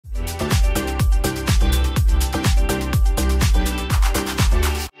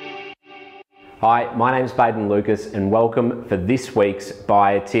Hi, my name's Baden Lucas and welcome for this week's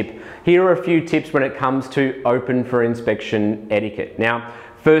buyer tip. Here are a few tips when it comes to open for inspection etiquette. Now,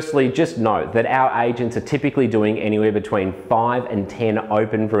 firstly, just note that our agents are typically doing anywhere between 5 and 10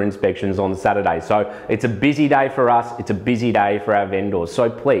 open for inspections on Saturday. So it's a busy day for us, it's a busy day for our vendors. So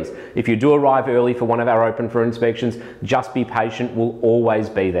please, if you do arrive early for one of our open for inspections, just be patient, we'll always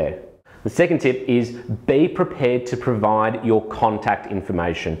be there. The second tip is be prepared to provide your contact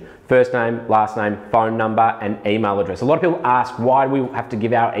information. First name, last name, phone number, and email address. A lot of people ask, why do we have to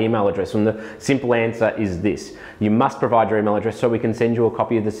give our email address? And the simple answer is this. You must provide your email address so we can send you a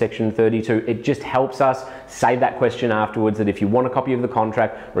copy of the Section 32. It just helps us save that question afterwards, that if you want a copy of the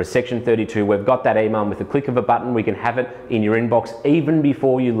contract or a Section 32, we've got that email, and with the click of a button, we can have it in your inbox even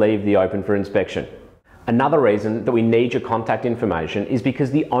before you leave the open for inspection. Another reason that we need your contact information is because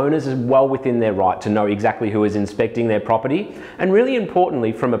the owners are well within their right to know exactly who is inspecting their property. And really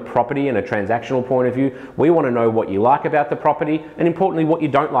importantly, from a property and a transactional point of view, we want to know what you like about the property and importantly, what you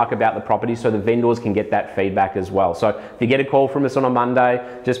don't like about the property so the vendors can get that feedback as well. So if you get a call from us on a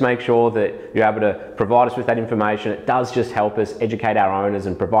Monday, just make sure that you're able to provide us with that information. It does just help us educate our owners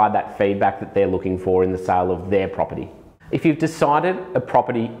and provide that feedback that they're looking for in the sale of their property. If you've decided a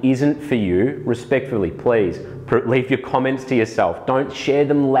property isn't for you, respectfully, please leave your comments to yourself. Don't share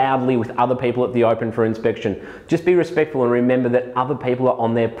them loudly with other people at the open for inspection. Just be respectful and remember that other people are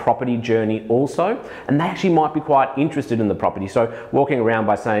on their property journey also, and they actually might be quite interested in the property. So walking around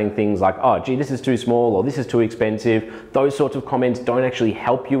by saying things like, oh, gee, this is too small or this is too expensive, those sorts of comments don't actually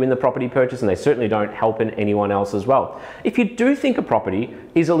help you in the property purchase, and they certainly don't help anyone else as well. If you do think a property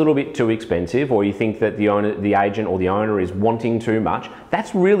is a little bit too expensive, or you think that the agent or the owner is wanting too much,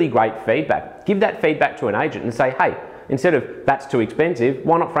 that's really great feedback. Give that feedback to an agent and say, hey, instead of that's too expensive,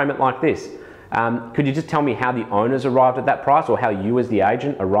 why not frame it like this? Could you just tell me how the owners arrived at that price, or how you as the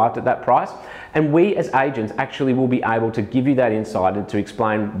agent arrived at that price? And we as agents actually will be able to give you that insight and to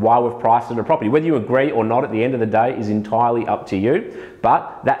explain why we've priced it a property. Whether you agree or not at the end of the day is entirely up to you,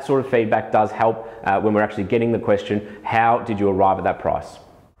 but that sort of feedback does help when we're actually getting the question, how did you arrive at that price?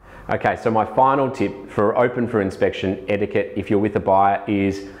 Okay, so my final tip for open for inspection etiquette if you're with a buyer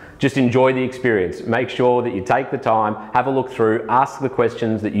is just enjoy the experience. Make sure that you take the time, have a look through, ask the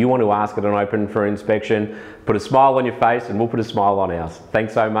questions that you want to ask at an open for inspection, put a smile on your face and we'll put a smile on ours.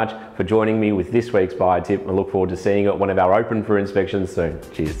 Thanks so much for joining me with this week's buyer tip. I look forward to seeing you at one of our open for inspections soon.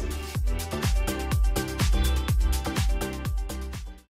 Cheers.